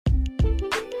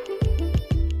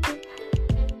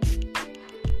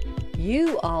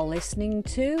You are listening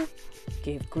to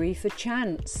Give Grief a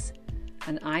Chance,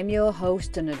 and I'm your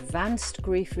host and advanced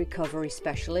grief recovery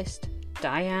specialist,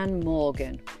 Diane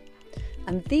Morgan.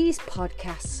 And these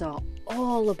podcasts are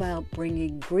all about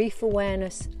bringing grief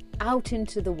awareness out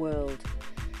into the world,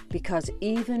 because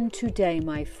even today,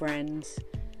 my friends,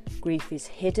 grief is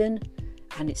hidden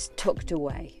and it's tucked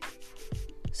away.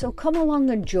 So come along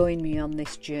and join me on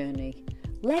this journey.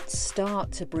 Let's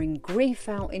start to bring grief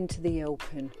out into the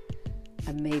open,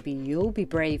 and maybe you'll be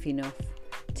brave enough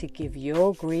to give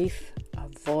your grief a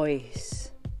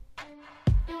voice.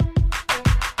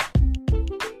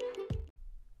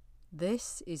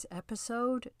 This is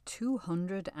episode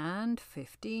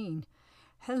 215.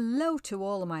 Hello to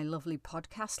all of my lovely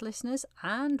podcast listeners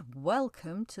and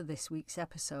welcome to this week's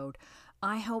episode.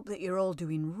 I hope that you're all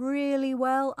doing really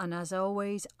well, and as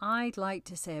always, I'd like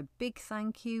to say a big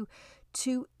thank you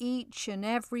to each and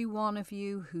every one of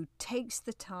you who takes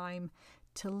the time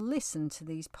to listen to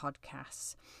these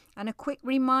podcasts. And a quick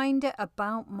reminder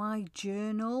about my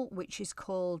journal, which is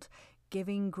called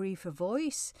Giving Grief a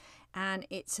Voice, and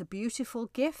it's a beautiful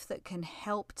gift that can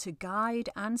help to guide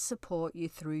and support you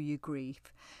through your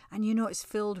grief. And you know, it's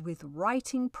filled with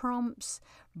writing prompts,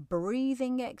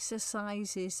 breathing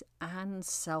exercises and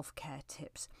self-care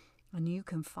tips, and you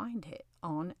can find it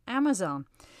on Amazon.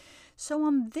 So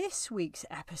on this week's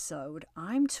episode,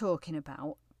 I'm talking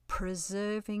about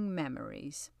preserving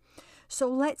memories. So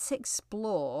let's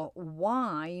explore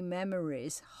why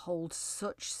memories hold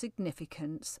such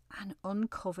significance and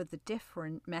uncover the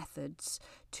different methods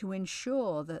to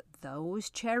ensure that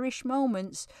those cherished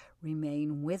moments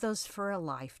remain with us for a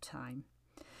lifetime.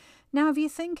 Now, if you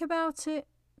think about it,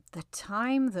 the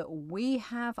time that we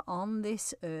have on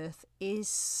this earth is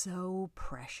so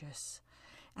precious,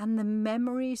 and the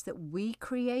memories that we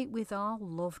create with our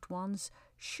loved ones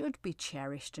should be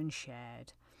cherished and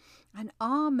shared. And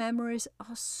our memories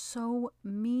are so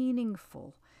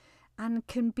meaningful and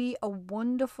can be a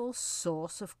wonderful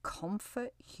source of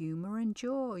comfort, humour and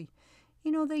joy.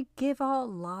 You know, they give our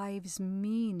lives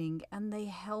meaning and they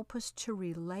help us to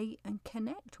relate and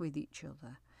connect with each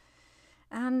other.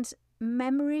 And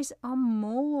memories are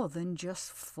more than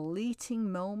just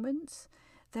fleeting moments.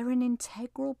 They're an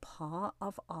integral part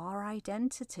of our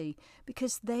identity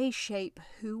because they shape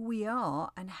who we are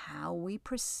and how we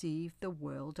perceive the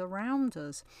world around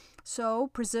us. So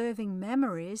preserving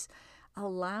memories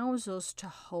allows us to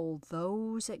hold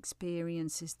those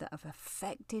experiences that have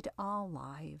affected our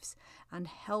lives and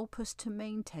help us to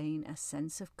maintain a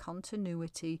sense of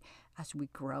continuity as we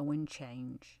grow and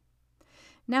change.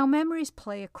 Now, memories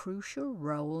play a crucial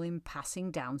role in passing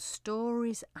down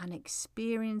stories and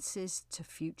experiences to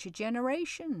future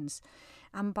generations.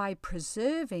 And by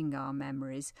preserving our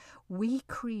memories, we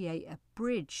create a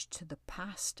bridge to the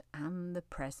past and the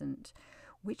present,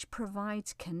 which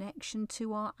provides connection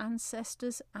to our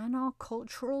ancestors and our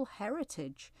cultural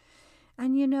heritage.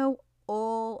 And you know,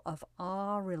 all of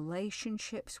our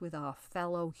relationships with our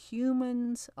fellow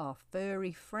humans, our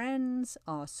furry friends,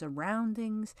 our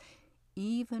surroundings,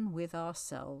 even with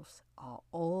ourselves, are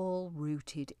all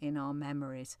rooted in our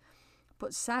memories.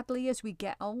 But sadly, as we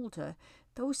get older,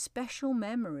 those special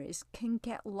memories can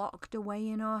get locked away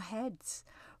in our heads.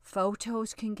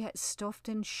 Photos can get stuffed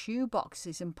in shoe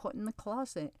boxes and put in the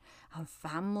closet, and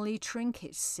family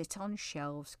trinkets sit on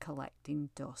shelves collecting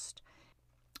dust.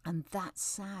 And that's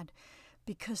sad,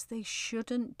 because they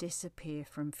shouldn't disappear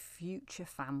from future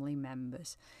family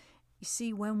members. You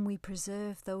see, when we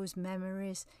preserve those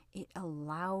memories, it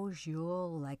allows your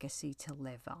legacy to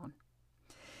live on.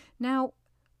 Now,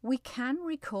 we can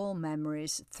recall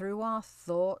memories through our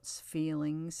thoughts,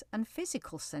 feelings, and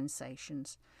physical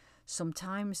sensations.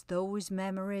 Sometimes those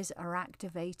memories are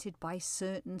activated by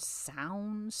certain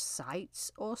sounds,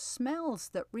 sights, or smells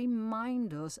that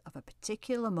remind us of a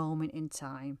particular moment in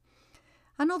time.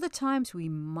 And other times we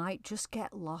might just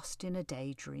get lost in a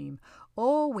daydream,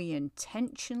 or we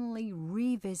intentionally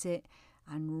revisit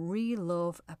and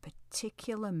relive a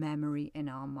particular memory in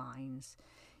our minds.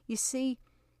 You see,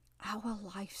 our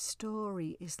life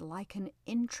story is like an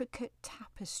intricate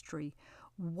tapestry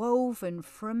woven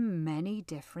from many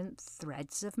different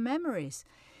threads of memories,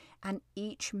 and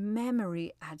each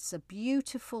memory adds a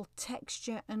beautiful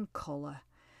texture and colour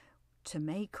to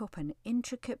make up an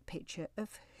intricate picture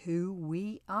of who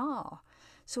we are.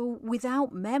 So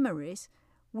without memories,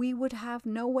 we would have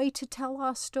no way to tell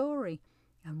our story,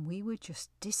 and we would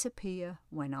just disappear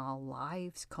when our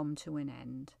lives come to an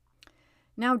end.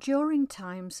 Now, during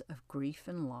times of grief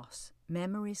and loss,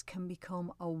 memories can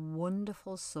become a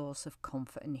wonderful source of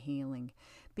comfort and healing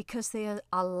because they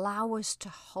allow us to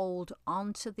hold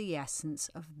on to the essence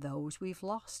of those we've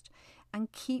lost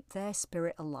and keep their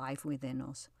spirit alive within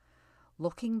us.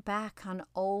 Looking back on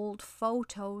old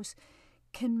photos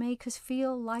can make us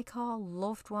feel like our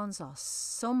loved ones are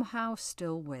somehow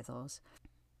still with us.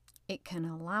 It can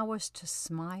allow us to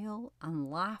smile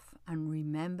and laugh and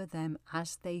remember them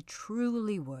as they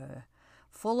truly were,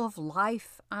 full of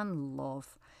life and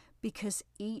love, because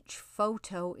each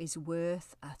photo is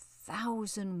worth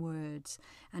 1,000 words,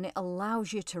 and it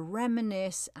allows you to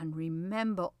reminisce and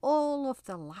remember all of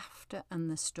the laughter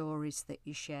and the stories that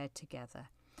you shared together.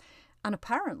 And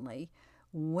apparently,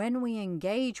 when we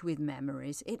engage with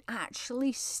memories, it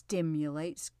actually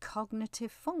stimulates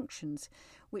cognitive functions,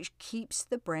 which keeps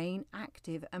the brain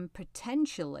active and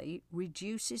potentially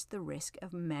reduces the risk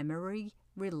of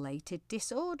memory-related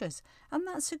disorders. And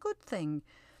that's a good thing.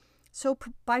 So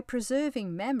by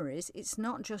preserving memories, it's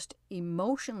not just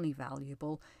emotionally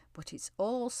valuable, but it's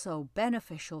also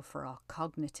beneficial for our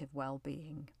cognitive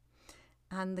well-being.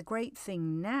 And the great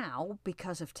thing now,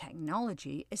 because of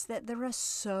technology, is that there are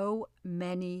so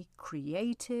many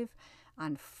creative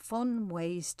and fun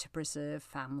ways to preserve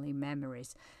family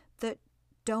memories that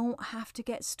don't have to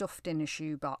get stuffed in a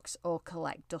shoebox or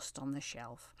collect dust on the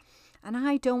shelf. And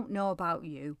I don't know about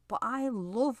you, but I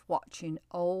love watching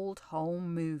old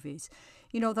home movies.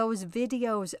 You know, those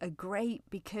videos are great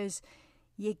because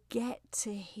you get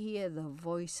to hear the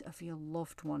voice of your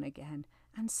loved one again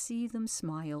and see them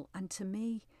smile. And to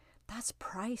me, that's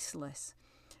priceless.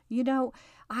 You know,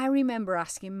 I remember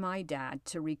asking my dad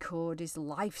to record his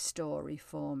life story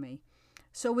for me.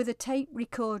 So with a tape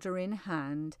recorder in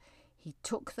hand, he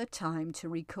took the time to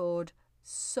record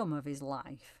some of his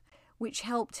life, which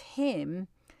helped him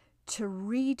to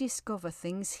rediscover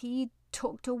things he'd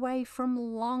tucked away from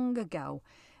long ago.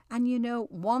 And you know,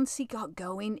 once he got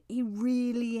going, he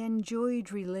really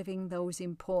enjoyed reliving those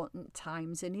important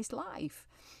times in his life.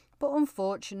 But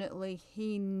unfortunately,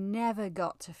 he never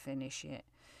got to finish it.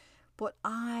 But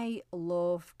I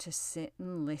love to sit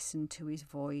and listen to his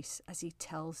voice as he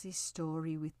tells his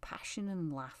story with passion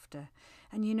and laughter.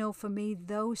 And you know, for me,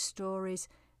 those stories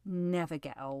never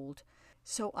get old.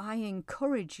 So I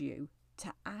encourage you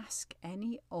to ask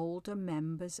any older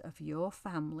members of your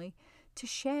family to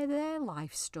share their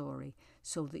life story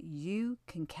so that you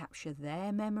can capture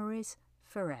their memories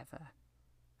forever.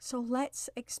 So let's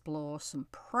explore some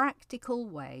practical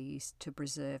ways to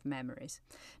preserve memories.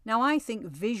 Now, I think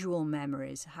visual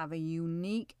memories have a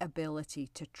unique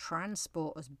ability to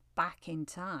transport us back in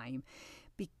time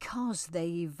because they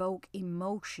evoke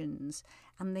emotions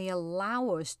and they allow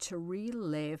us to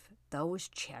relive those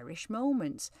cherished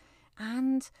moments.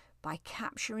 And by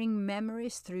capturing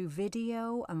memories through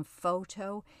video and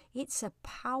photo, it's a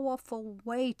powerful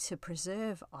way to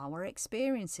preserve our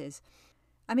experiences.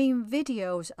 I mean,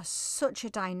 videos are such a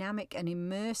dynamic and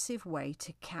immersive way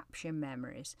to capture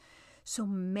memories. So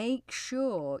make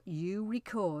sure you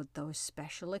record those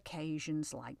special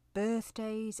occasions like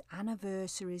birthdays,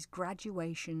 anniversaries,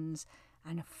 graduations,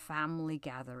 and family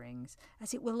gatherings,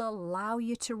 as it will allow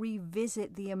you to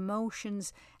revisit the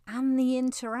emotions and the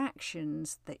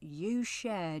interactions that you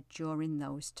shared during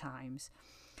those times.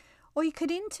 Or you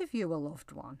could interview a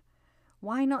loved one.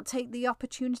 Why not take the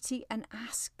opportunity and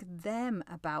ask them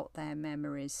about their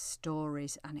memories,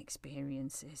 stories, and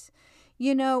experiences?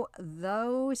 You know,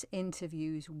 those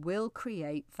interviews will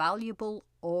create valuable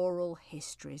oral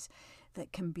histories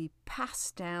that can be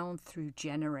passed down through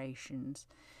generations.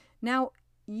 Now,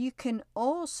 you can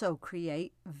also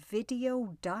create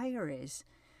video diaries,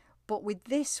 but with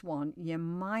this one, you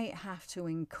might have to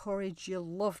encourage your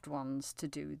loved ones to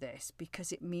do this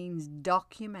because it means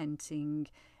documenting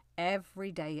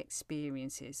everyday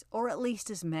experiences, or at least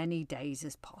as many days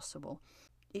as possible.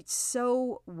 It's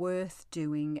so worth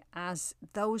doing, as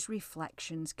those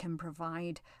reflections can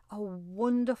provide a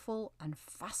wonderful and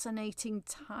fascinating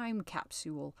time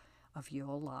capsule of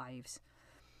your lives.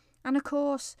 And of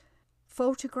course,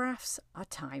 photographs are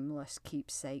timeless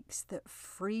keepsakes that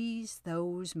freeze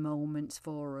those moments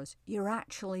for us. You're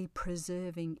actually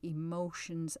preserving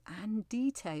emotions and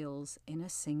details in a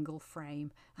single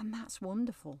frame, and that's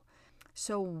wonderful.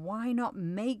 So why not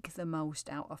make the most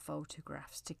out of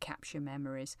photographs to capture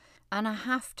memories? And I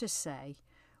have to say,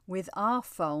 with our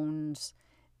phones,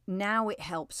 now it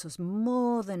helps us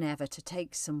more than ever to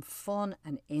take some fun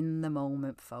and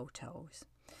in-the-moment photos.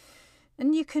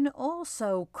 And you can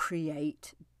also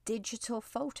create digital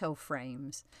photo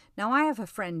frames. Now, I have a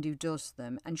friend who does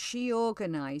them, and she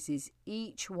organises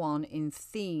each one in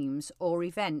themes or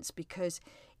events because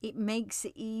it makes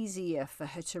it easier for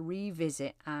her to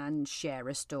revisit and share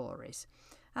her stories.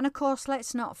 And of course,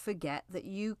 let's not forget that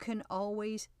you can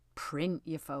always print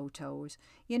your photos.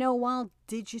 You know, while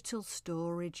digital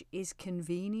storage is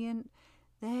convenient,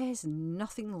 there's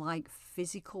nothing like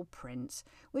physical prints,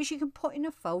 which you can put in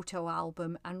a photo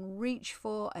album and reach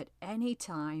for at any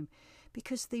time,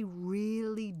 because they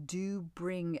really do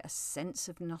bring a sense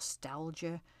of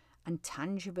nostalgia and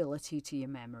tangibility to your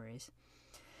memories.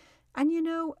 And you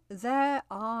know, there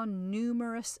are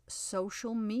numerous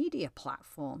social media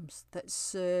platforms that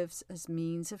serves as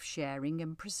means of sharing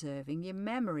and preserving your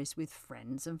memories with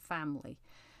friends and family.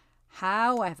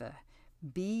 However,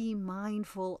 be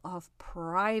mindful of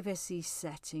privacy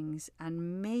settings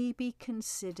and maybe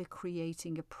consider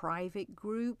creating a private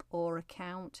group or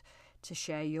account to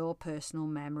share your personal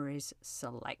memories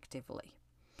selectively.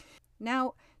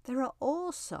 Now, there are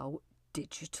also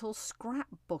digital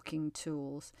scrapbooking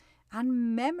tools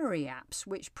and memory apps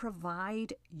which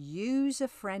provide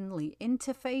user-friendly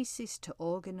interfaces to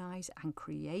organise and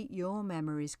create your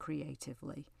memories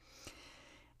creatively.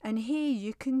 And here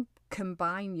you can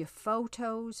combine your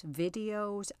photos,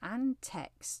 videos and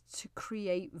text to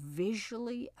create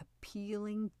visually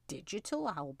appealing digital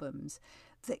albums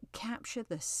that capture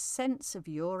the sense of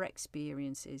your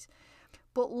experiences.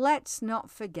 But let's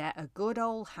not forget a good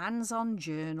old hands-on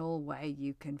journal where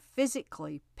you can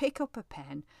physically pick up a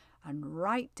pen and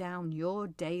write down your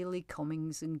daily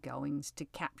comings and goings to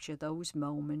capture those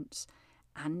moments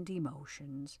and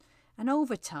emotions. And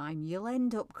over time, you'll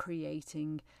end up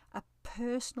creating a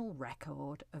personal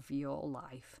record of your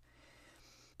life.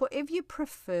 But if you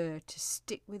prefer to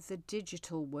stick with the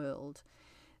digital world,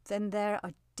 then there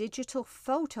are digital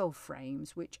photo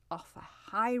frames which offer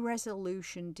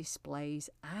high-resolution displays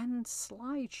and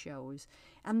slideshows.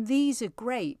 And these are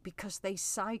great because they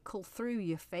cycle through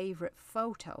your favourite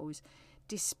photos,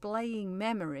 displaying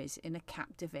memories in a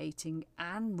captivating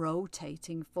and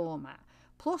rotating format.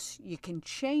 Plus, you can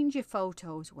change your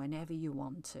photos whenever you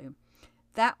want to.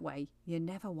 That way, you're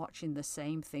never watching the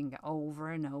same thing over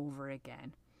and over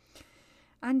again.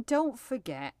 And don't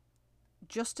forget,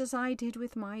 just as I did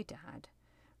with my dad,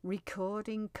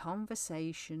 recording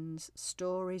conversations,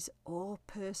 stories, or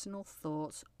personal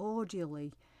thoughts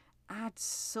audially adds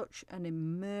such an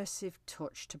immersive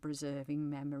touch to preserving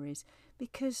memories,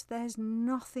 because there's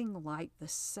nothing like the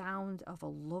sound of a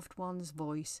loved one's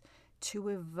voice to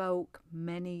evoke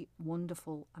many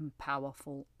wonderful and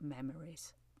powerful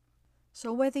memories.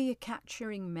 So whether you're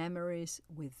capturing memories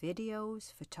with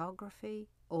videos, photography,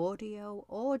 audio,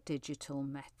 or digital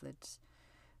methods,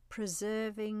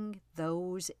 preserving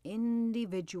those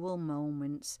individual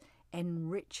moments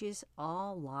enriches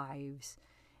our lives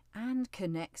and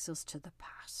connects us to the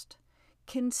past.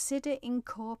 Consider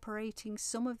incorporating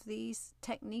some of these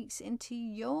techniques into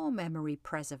your memory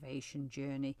preservation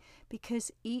journey,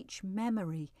 because each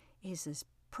memory is a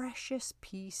precious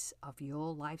piece of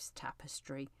your life's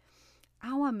tapestry.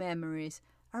 Our memories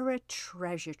are a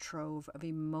treasure trove of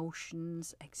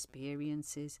emotions,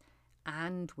 experiences,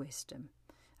 and wisdom.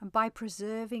 And by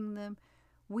preserving them,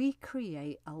 we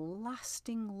create a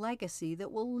lasting legacy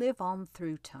that will live on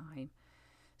through time.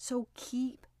 So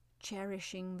keep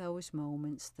cherishing those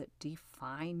moments that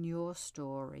define your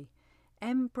story.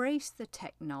 Embrace the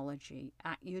technology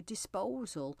at your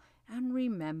disposal, and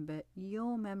remember,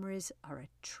 your memories are a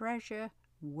treasure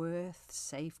worth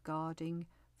safeguarding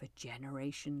for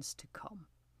generations to come.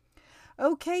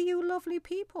 Okay, you lovely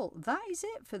people, that is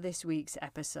it for this week's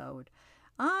episode.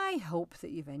 I hope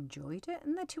that you've enjoyed it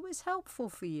and that it was helpful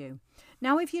for you.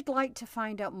 Now, if you'd like to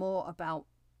find out more about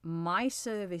my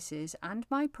services and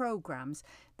my programs,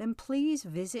 then please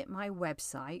visit my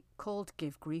website called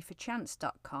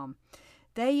givegriefachance.com.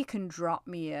 There you can drop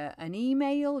me an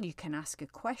email, you can ask a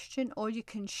question, or you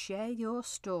can share your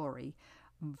story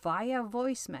via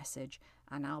voice message,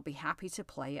 and I'll be happy to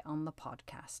play it on the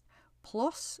podcast.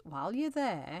 Plus, while you're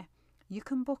there, you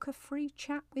can book a free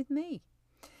chat with me.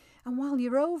 And while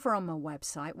you're over on my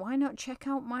website, why not check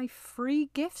out my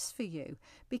free gifts for you?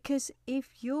 Because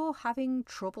if you're having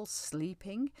trouble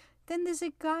sleeping, then there's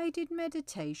a guided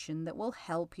meditation that will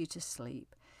help you to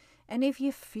sleep. And if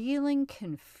you're feeling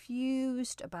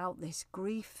confused about this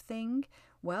grief thing,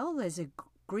 well, there's a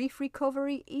grief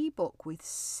recovery ebook with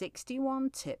 61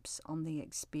 tips on the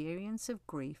experience of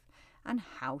grief and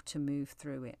how to move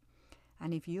through it.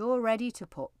 And if you're ready to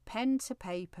put pen to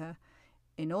paper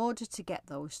in order to get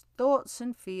those thoughts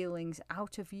and feelings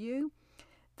out of you,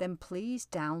 then please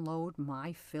download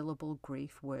my fillable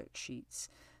grief worksheets.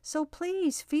 So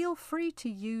please feel free to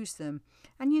use them.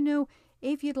 And you know,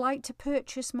 if you'd like to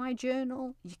purchase my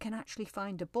journal, you can actually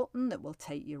find a button that will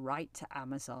take you right to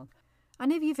Amazon.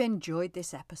 And if you've enjoyed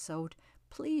this episode,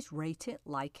 please rate it,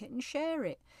 like it and share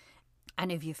it.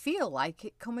 And if you feel like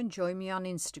it, come and join me on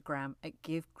Instagram at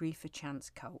Give Grief a Chance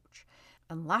Coach.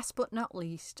 And last but not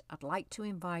least, I'd like to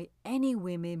invite any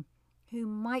women who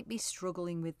might be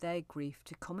struggling with their grief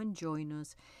to come and join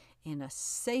us in a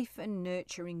safe and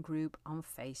nurturing group on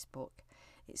Facebook.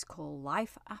 It's called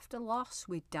Life After Loss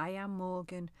with Diane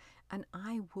Morgan, and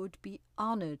I would be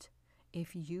honoured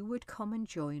if you would come and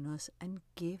join us and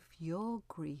give your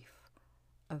grief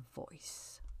a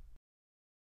voice.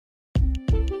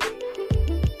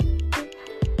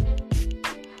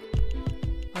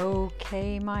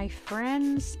 Okay, my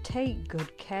friends, take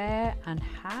good care and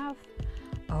have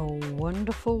a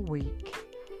wonderful week.